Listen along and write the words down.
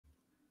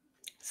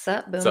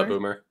Sup, What's up,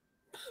 Boomer?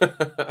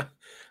 Boomer?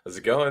 How's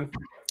it going?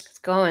 It's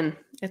going.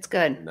 It's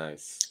good.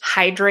 Nice.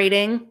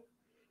 Hydrating.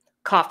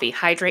 Coffee.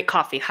 Hydrate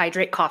coffee.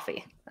 Hydrate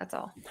coffee. That's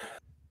all.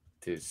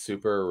 Dude,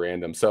 super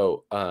random.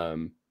 So,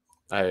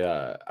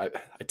 I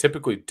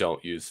typically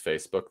don't use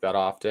Facebook that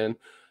often,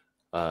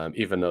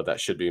 even though that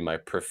should be my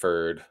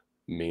preferred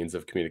means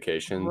of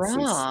communication since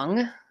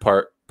Wrong.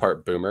 part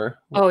Boomer.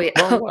 Oh, yeah.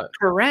 Wrong what?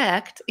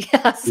 Correct.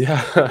 Yes.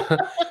 Yeah.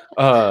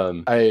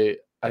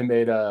 I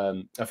made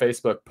a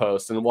Facebook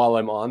post, and while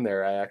I'm on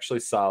there, I actually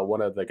saw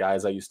one of the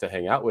guys I used to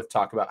hang out with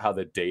talk about how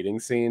the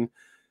dating scene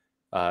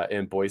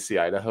in Boise,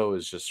 Idaho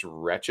is just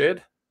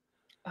wretched.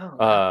 Oh,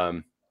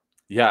 no.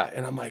 Yeah,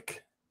 and I'm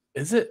like,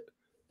 is it?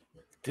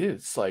 Dude,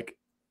 it's like,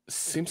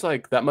 seems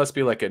like that must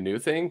be like a new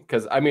thing.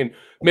 Because I mean,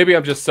 maybe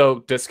I'm just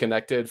so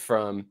disconnected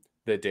from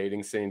the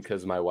dating scene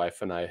because my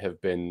wife and I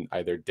have been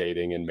either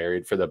dating and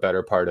married for the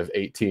better part of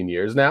 18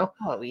 years now.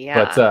 Oh,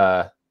 yeah.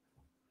 But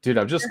dude,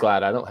 I'm just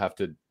glad I don't have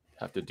to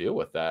deal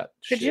with that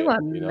Could shit. you You know what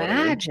I mean?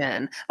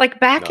 imagine? Like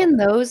back No. in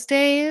those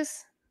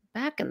days,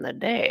 back in the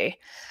day,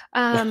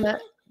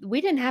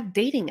 we didn't have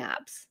dating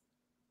apps.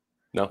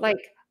 No. Like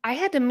I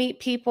had to meet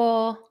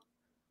people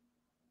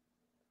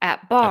at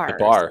At the bars,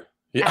 bar.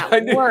 Yeah, I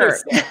at knew work,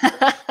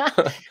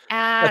 That's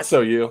at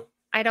so you.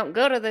 I don't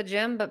go to the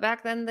gym, but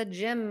back then the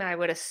gym, I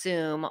would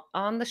assume,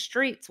 on the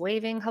streets,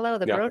 waving hello,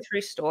 the Yeah.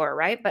 grocery store,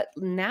 right? But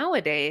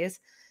nowadays,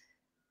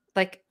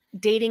 like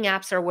dating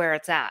apps are where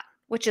it's at,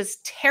 which is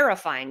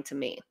terrifying to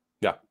me.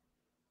 Yeah.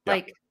 Yeah.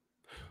 Like,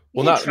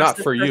 Well, you can't trust not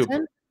this for you,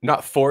 person.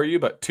 not for you,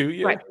 but to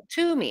you. Right.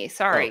 To me. Oh,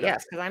 Sorry. okay.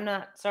 Yes, because I'm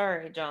not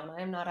sorry, John.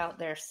 I'm not out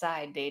there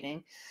side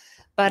dating.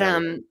 But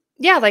No,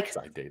 yeah, like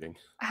side dating.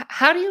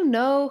 how do you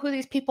know who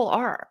these people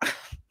are?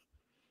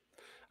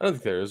 I don't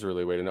think there is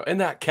really a way to know. And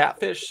that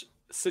catfish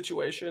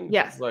situation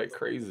Yes. is like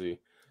crazy.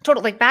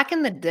 Total, like back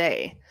in the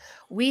day,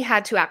 we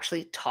had to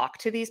actually talk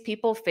to these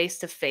people face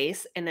to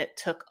face, and it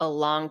took a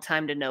long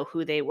time to know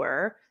who they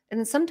were. And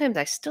then sometimes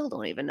I still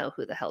don't even know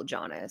who the hell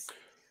John is.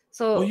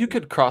 Well, So, you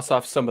could cross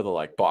off some of the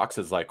like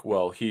boxes, like,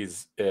 well,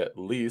 he's at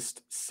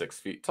least 6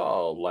 feet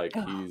tall. Like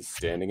oh, he's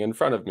standing in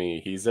front of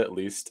me. He's at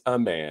least a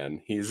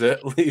man. He's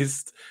at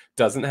least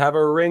doesn't have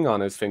a ring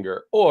on his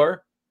finger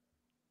or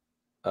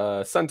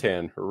a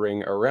suntan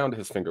ring around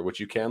his finger, which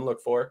you can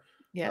look for.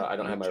 yeah. I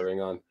don't have my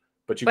ring on,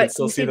 but you can But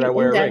still you see see that I the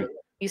wear a indent. ring.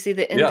 You see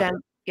the Yeah,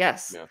 indent.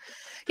 Yes. yeah, because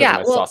of Yeah,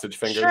 my well, sausage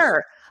fingers.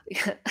 sure.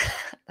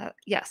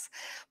 Yes.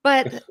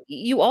 But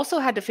you also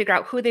had to figure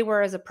out who they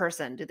were as a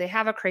person. Do they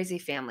have a crazy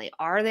family?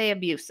 Are they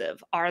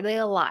abusive? Are they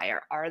a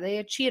liar? Are they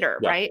a cheater?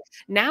 Yeah, Right?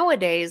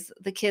 Nowadays,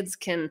 the kids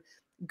can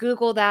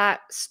Google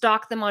that,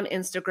 stalk them on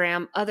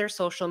Instagram, other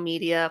social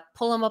media,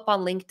 pull them up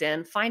on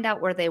LinkedIn, find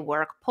out where they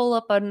work, pull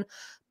up a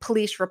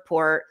police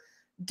report,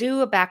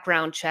 do a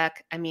background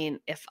check. I mean,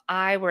 if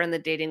I were in the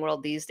dating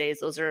world these days,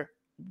 those are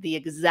the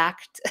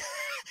exact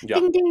yeah.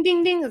 ding, ding,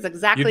 ding, ding is You'd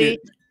exactly be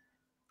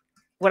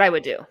what I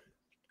would do.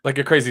 like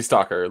a crazy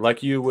stalker.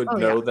 Like you would Oh,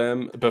 yeah. know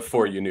them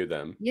before you knew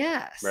them,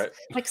 Yes. right?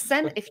 Like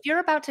if you're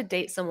about to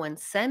date someone,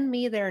 send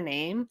me their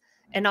name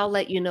and I'll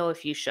let you know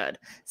if you should.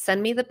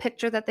 Send me the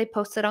picture that they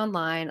posted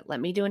online. Let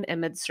me do an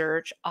image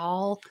search.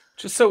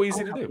 Just so easy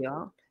I'll to help do. you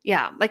out.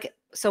 Yeah. Like,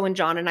 so when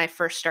John and I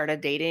first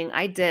started dating,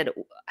 I did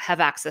have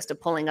access to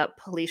pulling up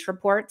police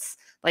reports.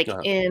 Like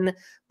Uh-huh. in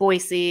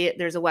Boise,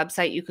 there's a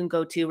website you can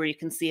go to where you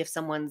can see if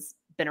someone's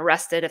been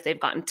arrested, if they've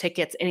gotten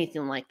tickets,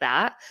 anything like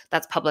that.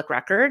 That's public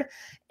record.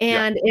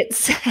 Yeah. And it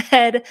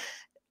said,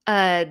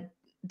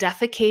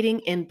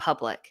 defecating in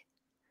public.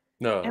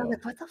 And I was No.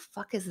 like, what the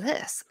fuck is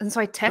this? And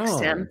so I text No.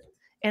 him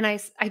and I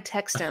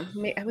text him.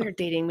 We were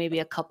dating maybe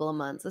a couple of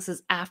months. This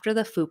is after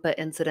the FUPA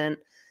incident.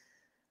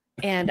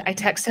 And I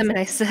text him and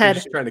I You're said,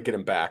 just trying to get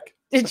him back.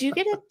 did you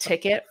get a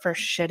ticket for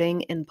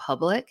shitting in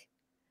public?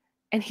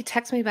 And he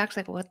texted me back, he's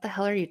like, what the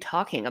hell are you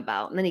talking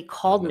about? And then he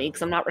called me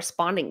because I'm not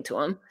responding to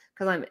him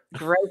because I'm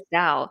grossed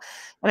out.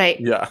 And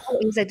Yeah.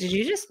 he said, did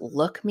you just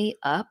look me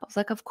up? I was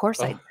like, of course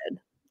I Oh, did.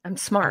 I'm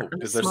smart.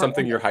 I'm a is there smart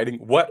something woman. you're hiding?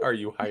 What are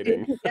you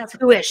hiding? Yes,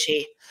 who is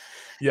she?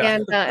 Yeah.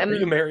 And Are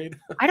you married?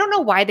 I don't know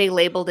why they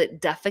labeled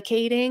it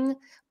defecating,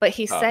 but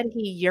he Oh. said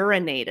he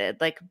urinated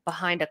like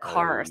behind a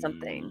car or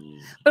something.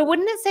 Oh. But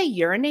wouldn't it say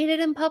urinated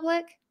in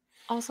public?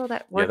 Also,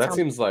 that Yeah, word that sounds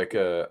seems like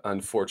a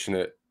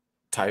unfortunate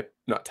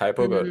not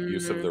typo, but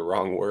use of Mm, the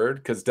wrong word.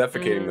 Because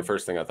defecating, the mm,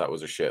 first thing I thought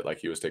was a shit, like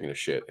he was taking a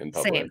shit in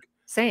same, public.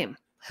 same.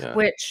 Yeah.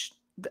 Which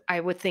I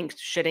would think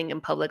shitting in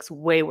public's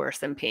way worse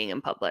than peeing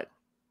in public.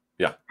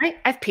 Yeah.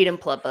 I've peed in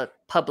public,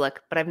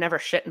 but I've never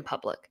shit in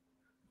public.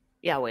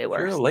 Yeah, way You're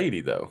worse. a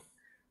lady, though.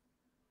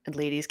 And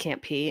ladies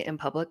can't pee in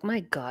public. My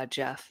God,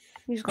 Jeff,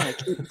 you're just gonna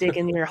keep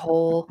digging your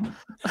hole.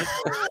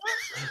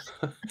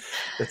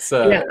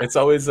 Yeah. It's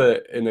always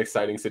an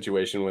exciting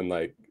situation when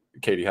like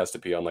Katie has to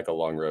pee on like a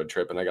long road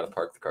trip, and I got to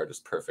park the car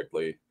just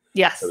perfectly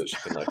Yes. so that she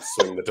can like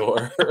swing the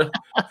door,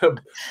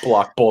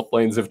 block both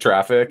lanes of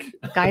traffic.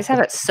 Guys have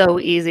it so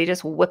easy.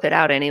 Just whip it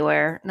out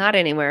anywhere. Not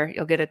anywhere.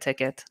 You'll get a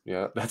ticket.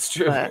 Yeah, that's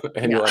true. But,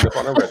 And yeah. you'll end up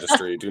on a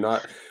registry.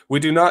 We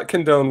do not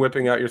condone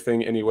whipping out your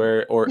thing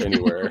anywhere or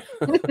anywhere.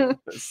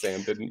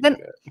 Sam didn't Then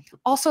mean it.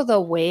 also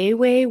the way,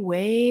 way,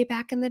 way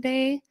back in the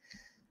day,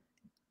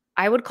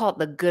 I would call it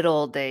the good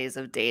old days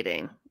of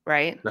dating,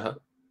 right? Uh-huh.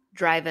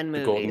 Drive-in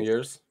The golden movies,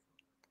 years.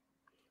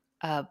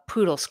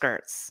 poodle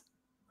skirts,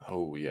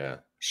 Oh yeah.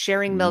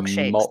 sharing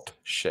milkshakes. Malt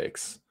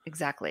shakes.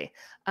 Exactly.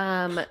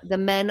 The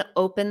men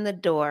open the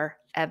door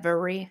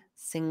every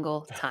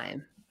single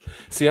time.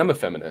 See, I'm a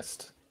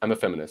feminist.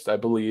 I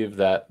believe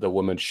that the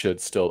woman should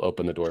still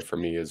open the door for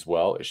me as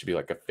well. It should be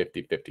like a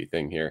 50-50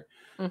 thing here.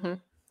 Mm-hmm.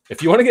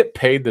 If you want to get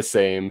paid the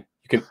same,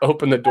 you can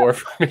open the door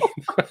for me.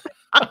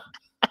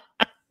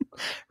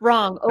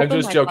 Wrong. I'm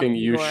just joking.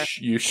 You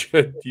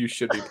should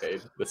be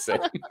paid the same.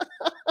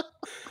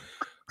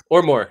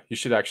 Or more. You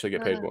should actually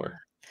get paid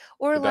more.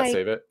 Or Did like that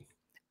save it?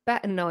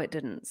 no, it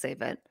didn't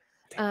save it.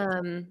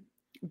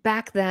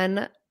 Back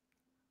then,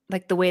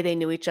 like the way they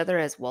knew each other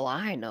is, well,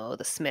 I know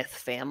the Smith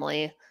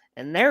family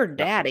and their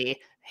daddy,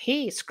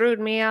 he screwed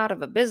me out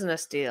of a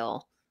business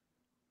deal.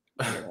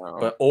 You know?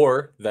 But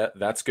or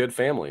that's good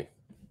family.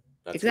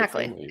 That's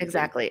exactly. Good family.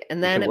 Exactly.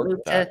 And then it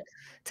moved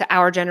to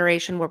our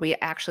generation where we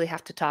actually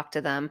have to talk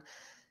to them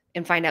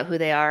and find out who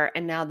they are.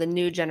 And now the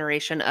new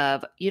generation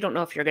of you don't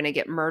know if you're going to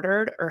get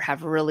murdered or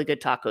have really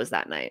good tacos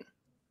that night.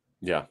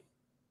 Yeah.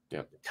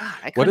 Yeah.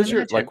 God, what is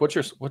your like? What's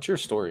your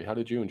story? How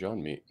did you and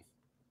John meet?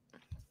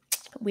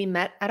 We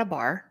met at a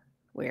bar.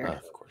 Weird.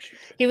 Of course you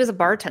did. He was a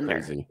bartender.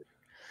 Crazy.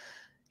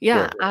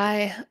 Yeah,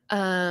 I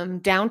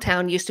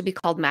downtown used to be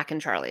called Mac and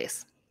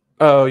Charlie's.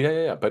 Oh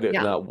yeah.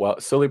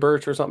 But Silly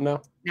Birch or something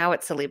now? Now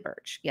it's Silly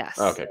Birch. Yes.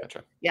 Okay,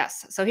 gotcha.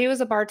 Yes. So he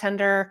was a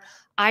bartender.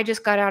 I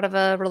just got out of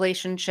a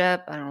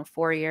relationship. I don't know,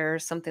 4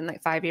 years, something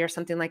like 5 years,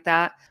 something like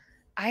that.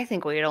 I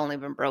think we had only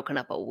been broken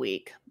up a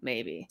week,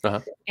 maybe. Uh-huh.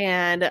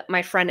 And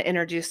my friend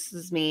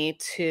introduces me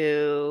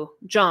to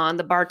John,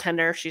 the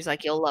bartender. She's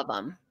like, "You'll love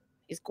him.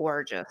 He's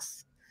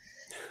gorgeous."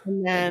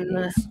 And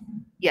then,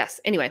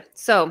 yes. Anyway,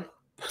 so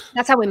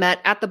that's how we met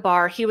at the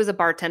bar. He was a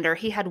bartender.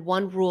 He had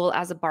one rule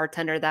as a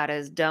bartender, that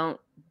is don't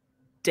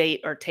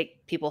date or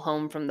take people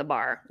home from the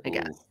bar, I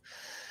guess.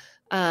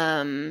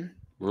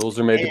 Rules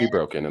are made to be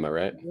broken. Am I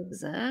right?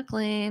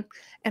 Exactly.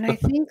 And I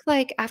think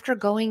like after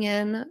going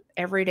in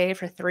every day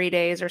for 3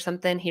 days or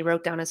something, he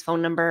wrote down his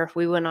phone number.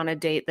 We went on a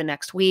date the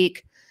next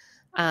week.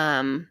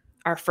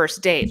 Our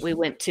first date, we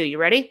went to, you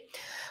ready?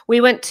 We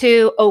went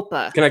to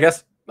Opa. Can I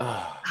guess?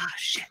 Oh,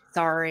 shit.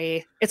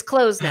 Sorry. It's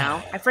closed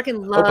now. I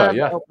freaking love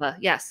Opa.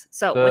 Yes.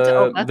 So went to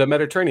Opa. The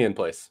Mediterranean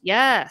place.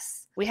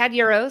 Yes. We had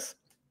Euros.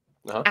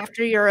 Uh-huh.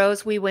 After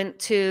Euros, we went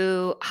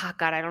to,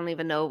 God, I don't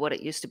even know what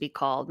it used to be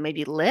called.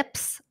 Maybe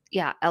Lips.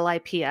 Yeah.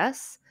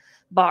 LIPS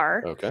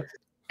bar. Okay.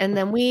 And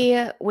then we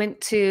went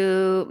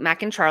to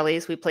Mac and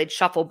Charlie's. We played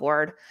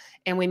shuffleboard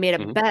and we made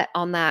a bet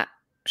on that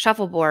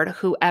shuffleboard.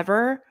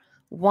 Whoever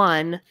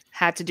won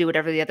had to do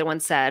whatever the other one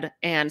said.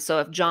 And so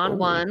if John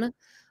won,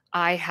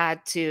 I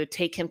had to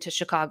take him to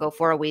Chicago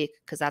for a week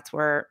because that's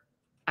where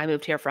I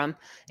moved here from.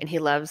 And he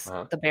loves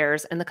the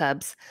Bears and the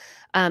Cubs.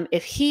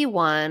 If he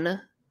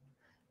won,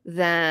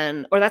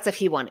 that's if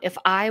he won. If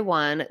I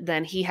won,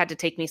 then he had to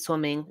take me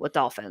swimming with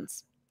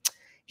dolphins.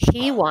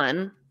 He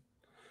won,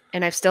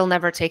 and I've still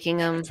never taken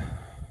him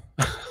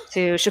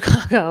to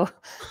Chicago.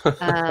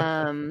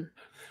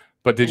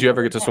 But did you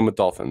ever get to swim with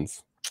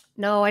dolphins?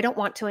 No, I don't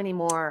want to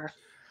anymore.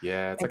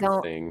 Yeah, it's like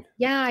a thing.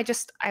 Yeah,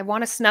 I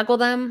want to snuggle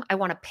them. I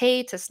want to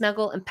pay to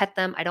snuggle and pet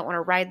them. I don't want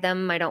to ride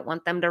them. I don't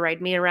want them to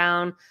ride me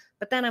around.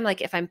 But then I'm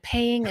like, if I'm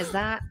paying, is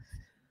that?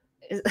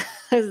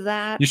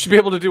 You should be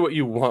able to do what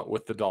you want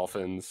with the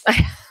dolphins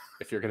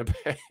if you're going to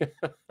pay.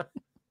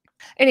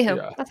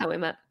 Anywho, that's how we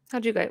met.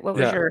 How'd you guys? What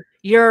was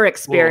your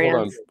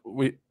experience?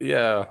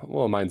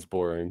 Well, mine's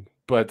boring.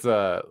 But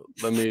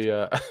let me.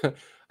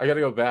 I got to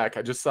go back.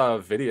 I just saw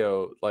a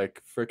video.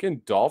 Like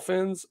freaking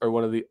dolphins are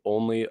one of the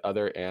only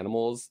other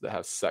animals that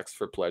have sex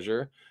for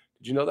pleasure.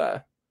 Did you know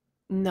that?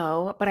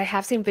 No, but I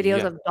have seen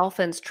videos of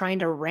dolphins trying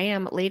to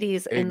ram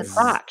ladies in the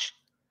crotch.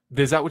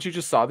 Is that what you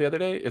just saw the other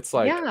day? It's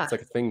like it's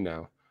like a thing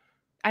now.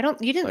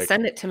 You didn't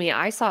send it to me.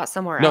 I saw it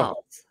somewhere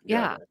else.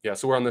 Yeah.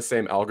 So we're on the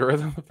same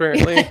algorithm,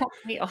 apparently.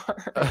 We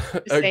are.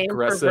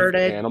 Aggressive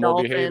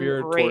animal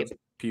behavior towards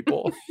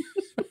people.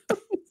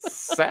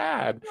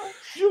 Sad.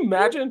 Could you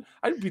imagine?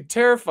 I'd be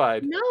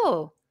terrified.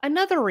 No.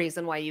 Another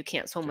reason why you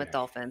can't swim with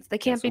dolphins. They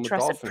can't be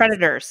trusted.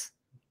 Predators.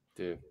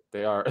 Dude,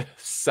 they are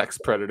sex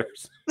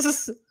predators.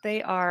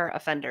 They are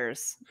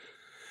offenders.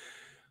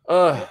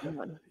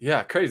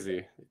 Yeah,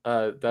 crazy.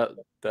 That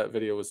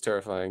video was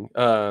terrifying.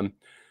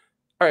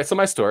 All right, so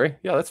my story.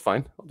 Yeah, that's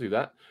fine. I'll do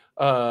that.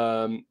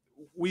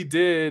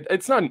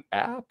 It's not an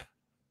app.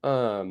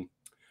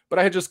 But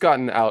I had just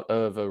gotten out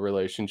of a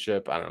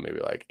relationship, I don't know,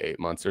 maybe like 8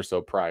 months or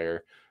so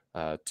prior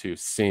to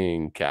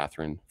seeing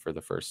Catherine for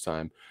the first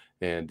time.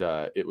 And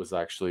it was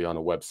actually on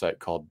a website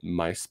called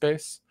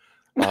MySpace.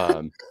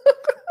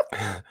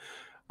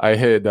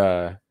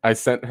 I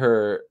sent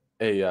her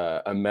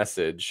a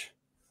message,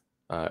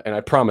 and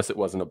I promise it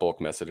wasn't a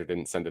bulk message. I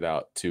didn't send it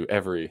out to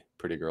every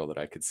pretty girl that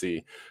I could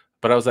see,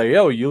 but I was like,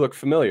 "Yo, you look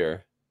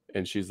familiar,"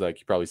 and she's like,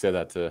 "You probably say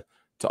that to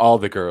all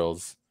the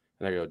girls,"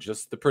 and I go,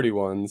 "Just the pretty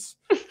ones,"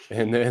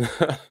 and then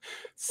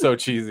so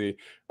cheesy,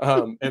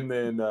 and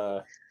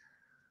then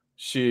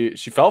she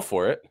fell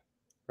for it,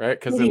 right?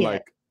 Because then Idiot.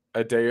 like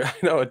a day, I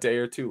know a day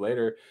or two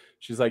later,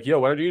 she's like, "Yo,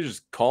 why don't you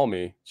just call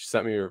me?" She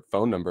sent me her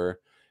phone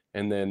number,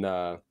 and then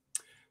I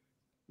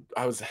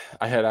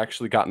had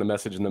actually gotten a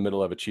message in the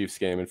middle of a Chiefs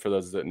game, and for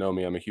those that know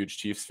me, I'm a huge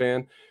Chiefs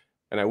fan,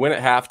 and I went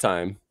at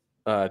halftime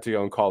to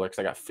go and call her because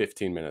I got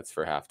 15 minutes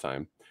for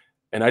halftime,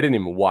 and I didn't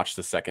even watch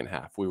the second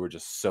half. We were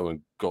just so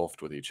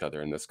engulfed with each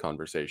other in this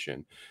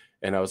conversation,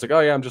 and I was like, "Oh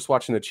yeah, I'm just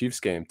watching the Chiefs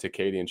game," to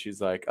Katie, and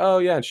she's like, "Oh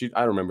yeah," and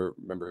I don't remember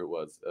who it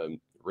was,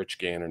 Rich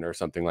Gannon or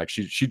something. Like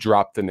she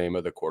dropped the name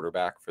of the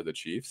quarterback for the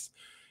Chiefs,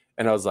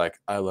 and I was like,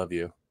 "I love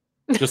you,"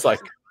 just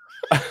like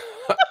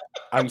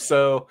I'm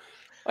so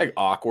like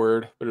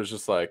awkward, but it was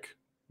just like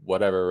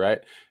whatever, right?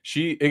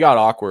 It got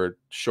awkward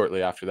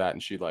shortly after that,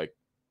 and she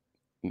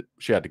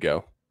had to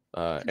go.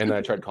 And then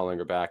I tried calling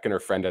her back, and her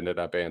friend ended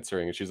up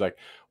answering, and she's like,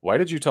 "Why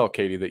did you tell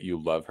Katie that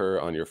you love her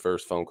on your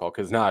first phone call?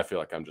 Because now I feel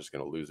like I'm just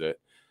gonna lose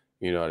it."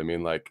 You know what I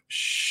mean? Like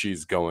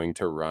she's going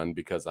to run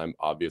because I'm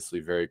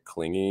obviously very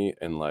clingy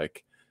and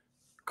like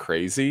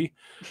crazy.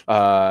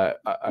 I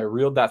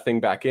reeled that thing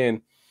back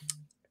in,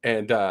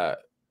 and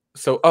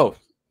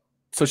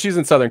so she's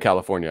in Southern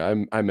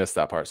California. I missed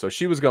that part. So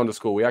she was going to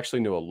school. We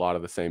actually knew a lot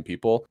of the same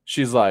people.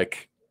 She's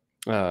like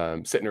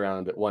sitting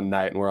around at one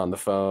night, and we're on the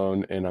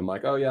phone, and I'm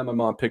like, "Oh yeah, my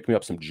mom picked me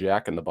up some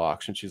Jack in the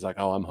Box," and she's like,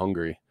 "Oh, I'm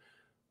hungry."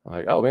 I'm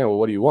like, "Oh man, well,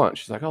 what do you want?"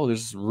 She's like, "Oh,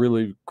 there's this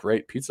really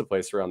great pizza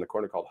place around the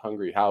corner called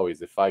Hungry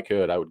Howie's. If I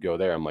could, I would go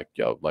there." I'm like,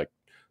 "Yo, like,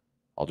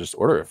 I'll just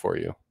order it for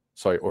you."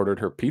 So I ordered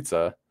her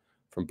pizza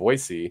from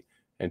Boise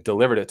and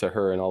delivered it to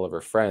her and all of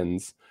her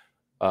friends.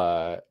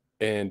 Uh,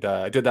 and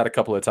I did that a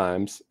couple of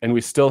times, and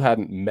we still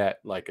hadn't met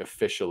like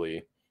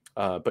officially.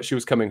 But she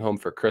was coming home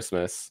for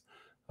Christmas.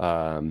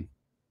 I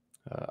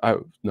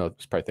no, it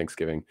was probably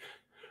Thanksgiving.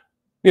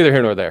 Neither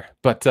here nor there.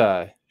 But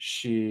I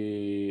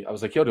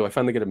was like, "Yo, do I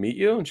finally get to meet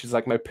you?" And she's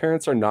like, "My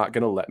parents are not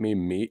gonna let me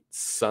meet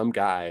some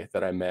guy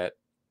that I met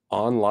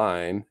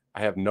online.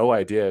 I have no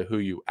idea who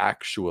you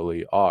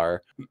actually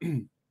are."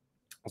 I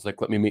was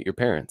like, "Let me meet your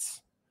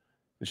parents."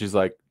 And she's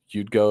like,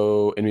 "You'd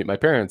go and meet my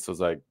parents." I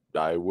was like,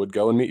 "I would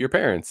go and meet your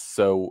parents."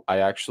 So I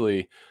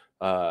actually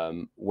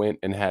went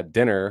and had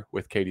dinner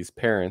with Katie's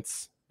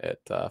parents at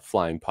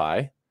Flying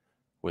Pie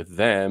with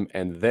them,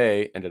 and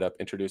they ended up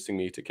introducing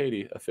me to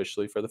Katie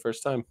officially for the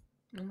first time.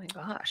 Oh my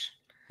gosh.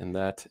 And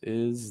that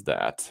is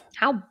that.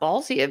 How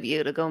ballsy of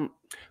you to go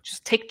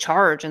just take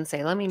charge and say,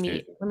 Dude, let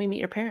me meet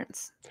your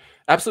parents."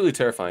 absolutely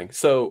terrifying.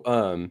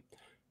 So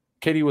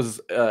Katie was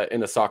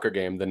in a soccer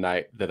game the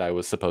night that I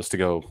was supposed to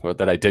go, or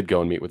that I did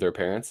go and meet with her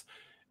parents.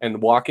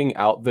 And walking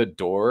out the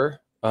door,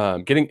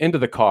 getting into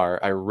the car,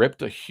 I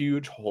ripped a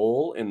huge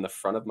hole in the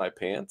front of my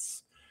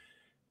pants.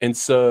 And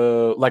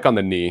so, like on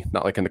the knee,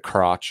 not like in the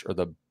crotch or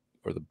the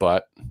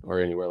butt or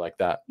anywhere like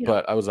that. Yeah.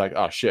 But I was like,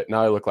 "Oh shit!"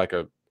 Now I look like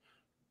a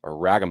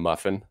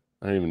ragamuffin.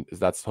 I don't even.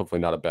 That's hopefully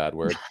not a bad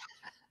word.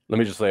 Let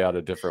me just lay out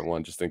a different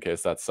one, just in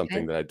case that's Okay.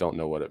 something that I don't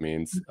know what it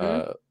means.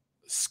 Mhm.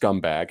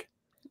 Scumbag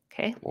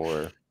Okay.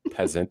 or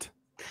peasant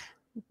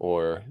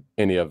or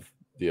any of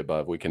the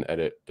above. We can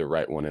edit the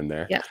right one in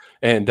there. Yes.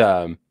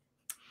 And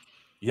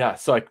yeah,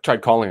 so I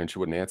tried calling her and she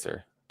wouldn't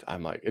answer.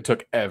 I'm like, it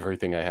took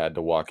everything I had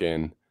to walk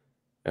in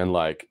and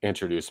like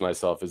introduce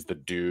myself as the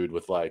dude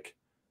with like,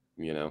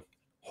 you know,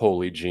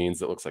 holy jeans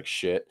that looks like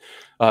shit.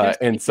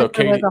 Just And so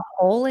because there was Katie, a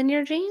hole in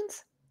your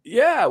jeans?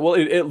 yeah, well,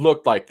 it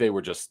looked like they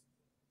were just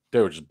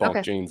bunk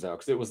Okay. jeans now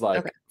because it was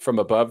Okay. like from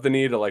above the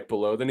knee to like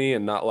below the knee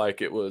and not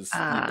like it was you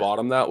Ah, bought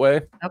them that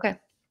way. okay.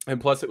 And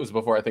plus, it was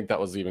before I think that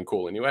was even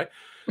cool anyway,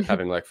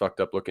 having like fucked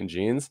up looking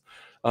jeans.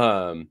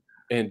 And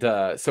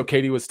so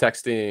Katie was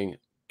texting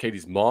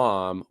Katie's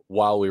mom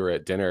while we were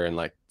at dinner and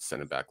like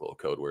sending back little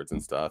code words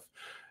and stuff.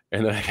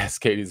 And then I guess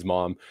Katie's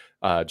mom,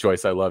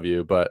 Joyce, I love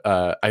you, but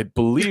I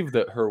believe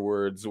that her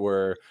words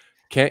were,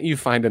 "Can't you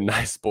find a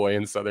nice boy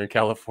in Southern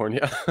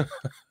California?"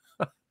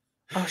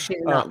 Oh, she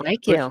did not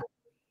like Which you.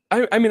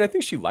 I mean, I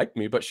think she liked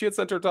me, but she had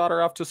sent her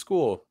daughter off to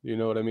school. You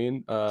know what I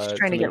mean? She's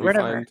trying To to get maybe rid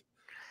of her. find,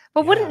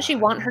 But wouldn't yeah, she I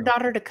want don't her know.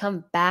 daughter to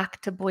come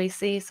back to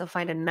Boise, so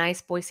find a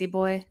nice Boise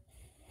boy?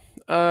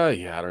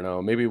 Yeah, I don't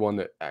know. Maybe one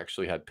that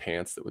actually had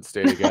pants that would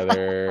stay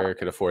together,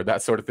 could afford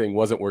that sort of thing,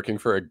 wasn't working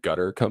for a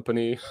gutter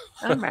company.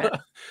 Alright.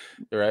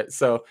 Right.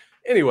 So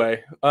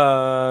anyway,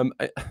 I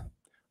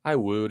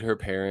wooed her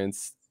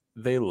parents.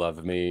 They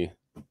love me.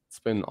 It's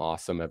been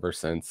awesome ever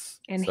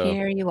since. And So,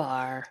 here you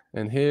are.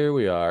 and here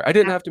we are. I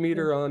didn't have to meet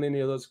After her on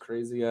any of those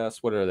crazy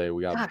ass. What are they?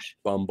 We got gosh,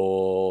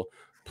 Bumble,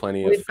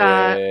 Plenty of we've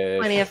got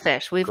Plenty of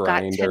Fish, fish. We've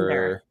got Tinder.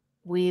 Grinder,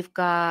 We've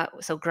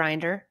got so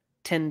Grinder,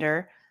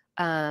 Tinder,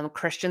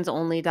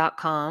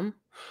 christiansonly.com,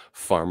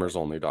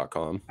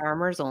 FarmersOnly.com,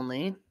 farmers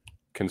only.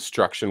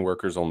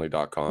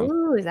 ConstructionWorkersOnly.com.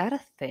 Ooh, is that a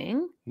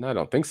thing? No, I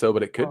don't think so,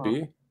 but it could Oh,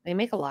 be. They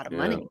make a lot of Yeah.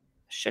 money.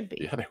 Should be.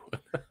 Yeah, they would.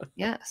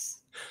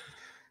 Yes.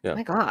 Yeah.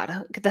 My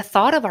God. The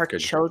thought of our Good.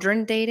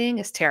 children dating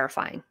is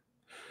terrifying.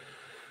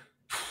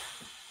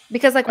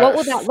 Because, like, what Uh,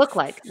 would that look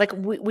like? Like,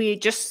 we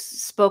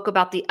just spoke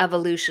about the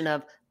evolution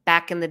of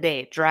back in the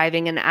day,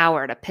 driving an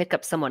hour to pick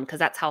up someone because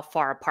that's how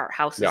far apart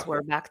houses yeah.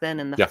 were back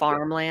then in the Yeah.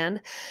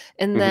 farmland.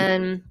 And Mhm.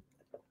 then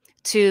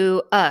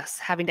to us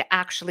having to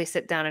actually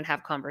sit down and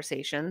have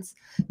conversations,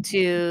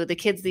 to the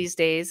kids these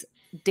days,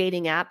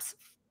 dating apps,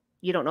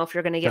 you don't know if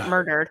you're going to get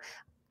murdered.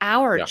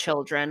 Our Yeah.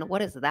 children,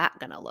 what is that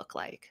going to look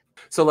like?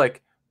 So,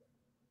 like,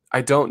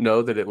 I don't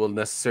know that it will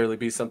necessarily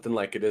be something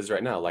like it is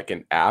right now, like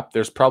an app.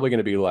 There's probably going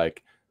to be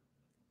like,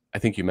 I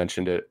think you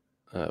mentioned it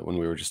when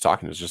we were just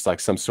talking. It's just like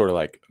some sort of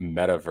like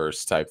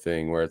metaverse type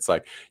thing where it's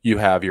like you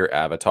have your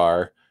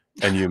avatar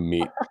and you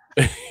meet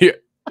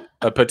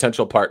a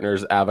potential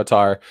partner's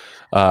avatar,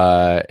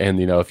 and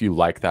if you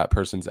like that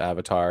person's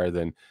avatar,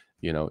 then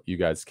you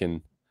guys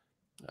can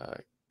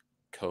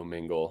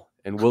commingle.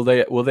 And will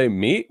they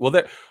meet?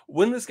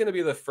 When is going to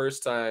be the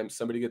first time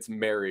somebody gets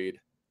married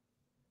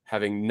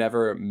having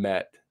never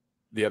met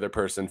the other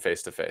person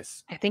face to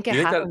face? I think Do it you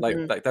think that happens like,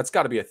 in like that's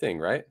got to be a thing,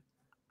 right?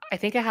 I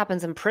think it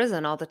happens in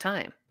prison all the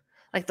time.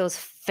 Like those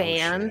Oh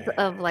fans shit.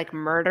 of like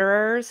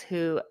murderers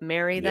who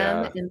marry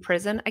them Yeah. in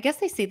prison. I guess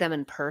they see them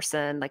in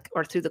person, like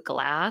or through the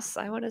glass,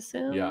 I would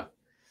assume. Yeah.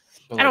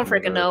 But I like don't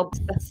freaking never. know.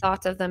 The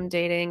thought of them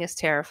dating is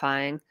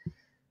terrifying.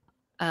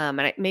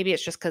 Maybe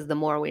it's just because the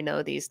more we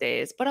know these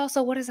days, but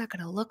also what is that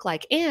going to look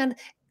like? And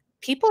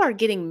people are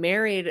getting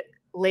married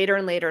later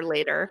and later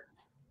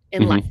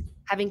in life, Mhm.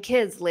 having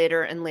kids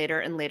later and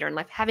later in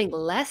life, having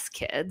less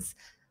kids.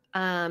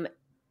 Um,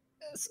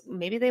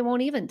 Maybe they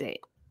won't even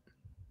date.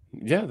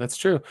 Yeah, that's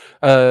true.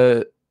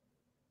 Uh,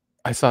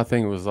 I saw a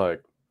thing. It was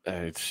like,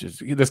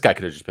 this guy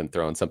could have just been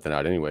throwing something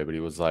out anyway, but he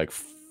was like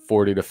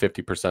 40 to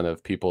 50%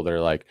 of people that are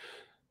like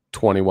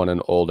 21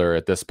 and older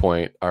at this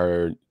point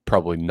are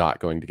probably not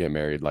going to get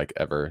married like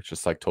ever. It's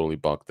just like totally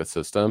bunk the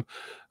system,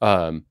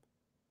 um,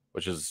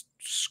 which is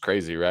just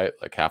crazy, right?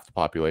 Like half the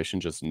population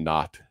just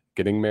not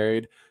getting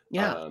married.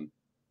 Yeah.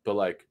 But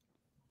like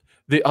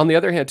on the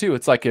other hand too,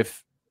 it's like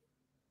if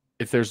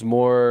there's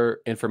more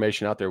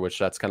information out there, which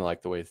that's kind of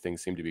like the way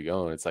things seem to be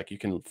going, it's like you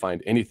can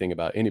find anything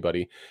about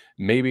anybody.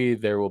 Maybe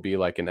there will be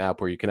like an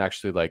app where you can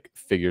actually like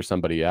figure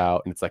somebody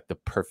out, and it's like the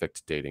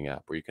perfect dating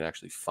app where you can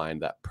actually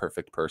find that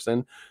perfect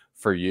person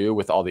for you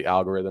with all the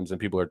algorithms, and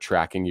people are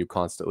tracking you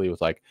constantly with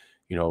like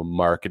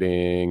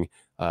marketing,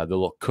 the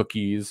little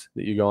cookies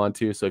that you go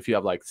onto. So if you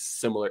have like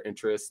similar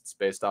interests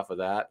based off of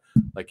that,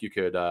 like you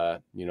could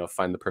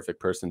find the perfect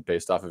person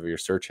based off of your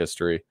search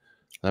history.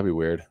 That'd be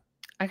weird.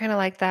 I kind of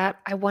like that.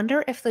 I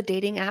wonder if the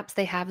dating apps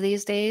they have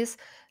these days,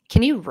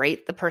 can you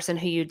rate the person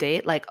who you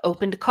date? Like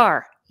opened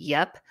car?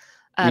 Yep.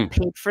 Mm.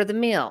 Paid for the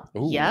meal?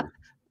 Yep. Ooh.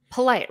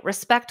 Polite,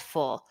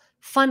 respectful,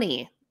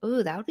 funny.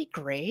 Ooh, that would be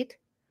great.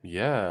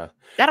 Yeah.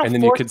 That'll And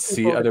then you force could see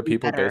people to other be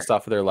people better. based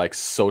off of their like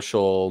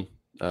social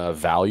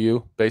value,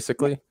 Yeah,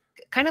 basically.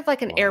 kind of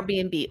like an Wow.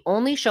 Airbnb.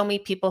 Only show me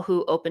people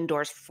who open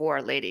doors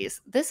for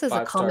ladies. This is a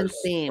 5 common stars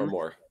or theme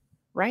more.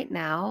 right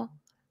now.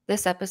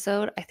 This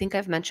episode, I think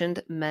I've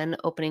mentioned men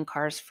opening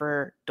cars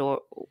for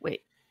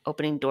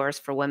opening doors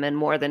for women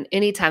more than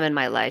any time in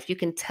my life. You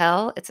can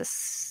tell it's a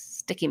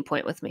sticking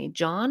point with me.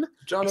 John, I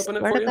John, open it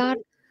swear for to you? God,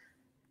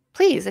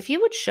 please, if you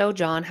would show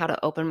John how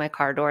to open my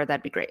car door,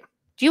 that'd be great.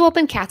 Do you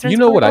open You Catherine's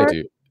know car what I door?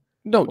 do.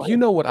 No, What? you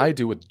know what I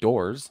do with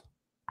doors.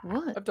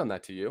 What? I've done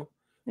that to you.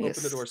 Open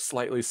the Yes. door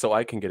slightly so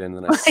I can get in,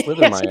 and then I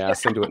slither my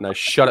ass into it and I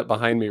shut it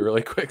behind me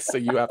really quick so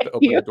you have to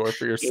open you, the door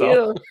for yourself.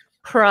 you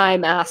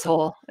prime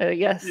asshole.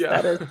 Yes,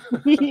 Yeah. that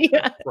is.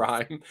 Yeah.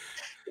 Prime.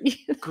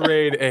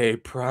 Grade A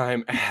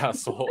prime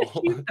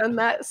asshole. You've done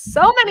that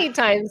so many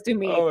times to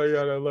me. Oh my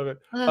god, I love it.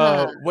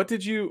 Ah,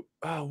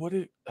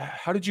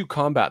 How did you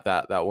combat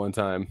that one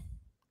time?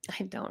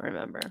 I don't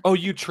remember. Oh,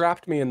 you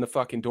trapped me in the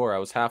fucking door. I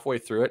was halfway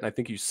through it, and I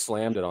think you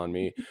slammed it on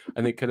me.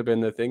 I think could have been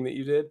the thing that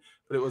you did,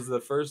 but it was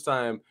the first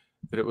time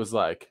that it was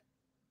like,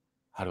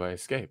 how do I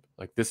escape?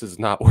 Like this is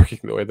not working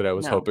the way that I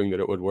was No, hoping that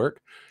it would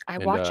work, I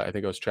and watch. I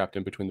think I was trapped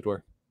in between the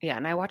door. Yeah,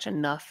 and I watch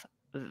enough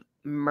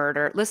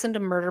listen to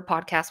murder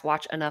podcasts,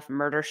 watch enough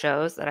murder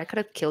shows that I could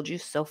have killed you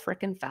so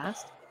freaking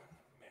fast.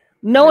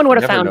 No And I one would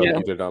have never found know that you.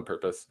 you did it on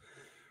purpose.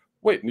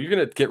 Wait, you're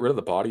gonna get rid of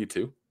the body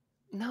too?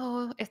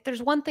 No, if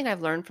there's one thing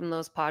I've learned from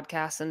those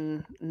podcasts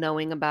and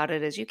knowing about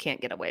it is you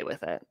can't get away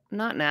with it.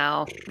 Not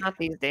now, not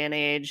these day and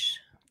age.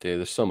 Dude,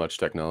 there's so much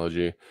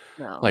technology.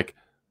 No. Like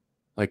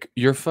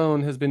your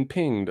phone has been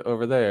pinged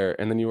over there,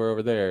 and then you were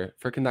over there.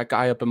 Freaking that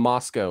guy up in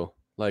Moscow.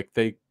 Like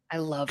they I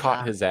love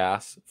caught that. his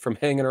ass from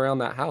hanging around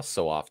that house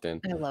so often.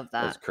 I love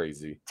That was that.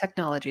 crazy.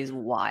 Technology is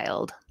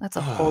wild. That's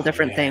a whole Oh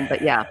different thing,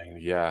 but yeah. man,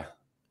 yeah,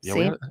 yeah.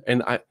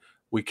 See?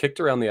 We kicked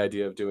around the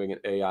idea of doing an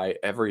AI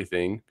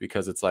everything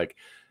because it's like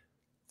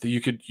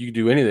you could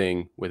do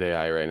anything with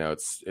AI right now.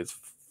 It's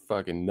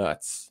fucking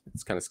nuts.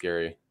 It's kind of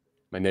scary.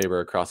 My neighbor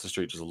across the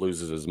street just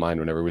loses his mind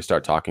whenever we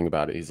start talking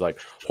about it. He's like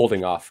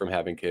holding off from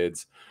having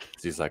kids.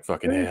 He's like,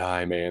 fucking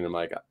AI, man. I'm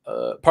like,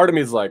 part of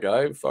me is like,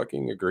 I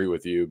fucking agree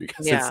with you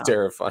because it's Yeah.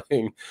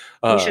 terrifying.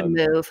 We should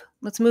move.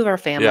 Let's move our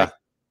family. Yeah.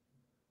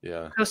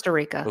 Yeah. Costa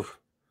Rica. Oof.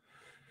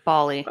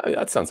 Bali.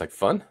 That sounds like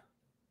fun.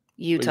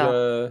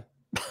 Utah.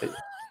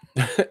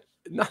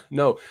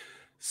 No,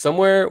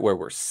 somewhere where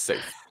we're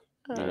safe.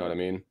 You know what I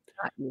mean?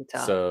 Not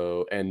Utah.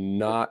 So, and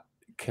not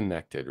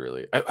connected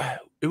really.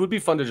 It would be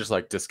fun to just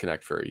like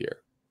disconnect for a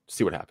year,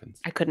 see what happens.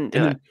 I couldn't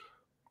do it.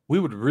 We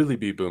would really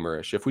be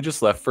boomerish if we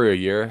just left for a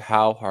year.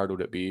 How hard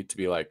would it be to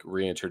be like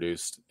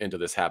reintroduced into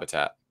this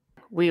habitat?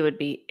 We would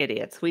be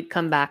idiots. We'd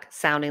come back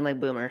sounding like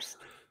boomers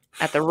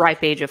at the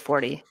ripe age of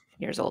 40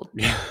 years old.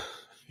 Yeah.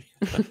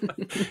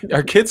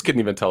 Our kids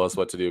couldn't even tell us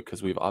what to do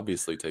because we've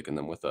obviously taken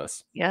them with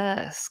us.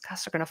 Yes.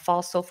 Gosh, they're going to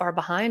fall so far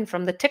behind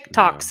from the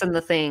TikToks and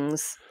the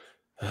things.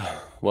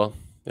 Well,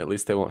 at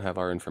least they won't have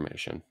our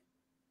information.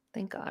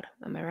 Thank God.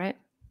 Am I right?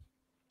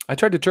 I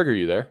tried to trigger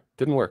you there.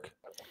 Didn't work.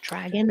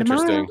 Try again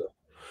Interesting. tomorrow.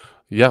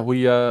 Yeah,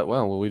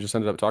 we just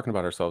ended up talking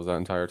about ourselves that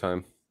entire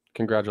time.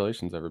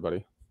 Congratulations,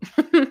 everybody.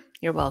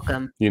 You're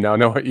welcome. You now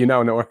know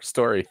our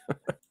story.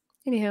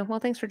 Anywho, well,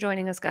 thanks for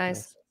joining us,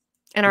 guys.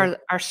 And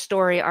our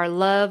story, our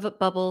love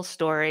bubble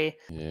story.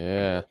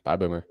 Yeah. Bye,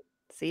 Boomer.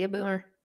 See you, Boomer.